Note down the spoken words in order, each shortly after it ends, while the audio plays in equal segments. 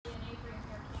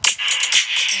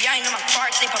Yeah, I know my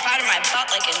farts, they pop out of my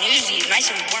butt like a newsie. Nice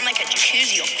and warm like a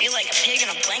jacuzzi. You'll feel like a pig in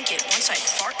a blanket once I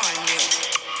fart on you.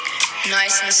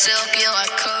 Nice and silky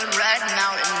like Code Red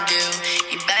Mountain Dew.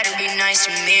 You better be nice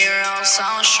to me or else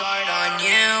I'll shart on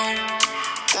you.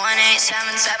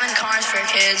 1877 Cars for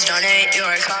Kids. Donate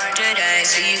your car today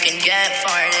so you can get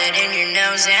farted in your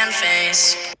nose and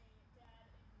face.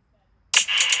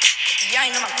 Yeah,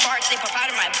 I know my farts, they pop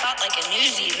out of my butt like a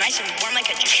newsie. Nice and warm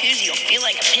like a jacuzzi. You'll feel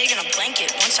like a pig in a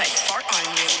blanket once I fart on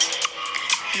you.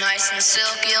 Nice and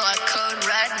silky like Code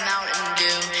Red Mountain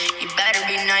Dew. You better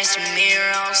be nice to me or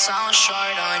else I'll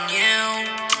shart on you.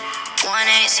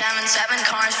 1877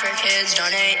 Cars for Kids.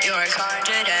 Donate your car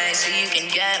today so you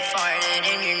can get farted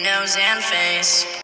in your nose and face.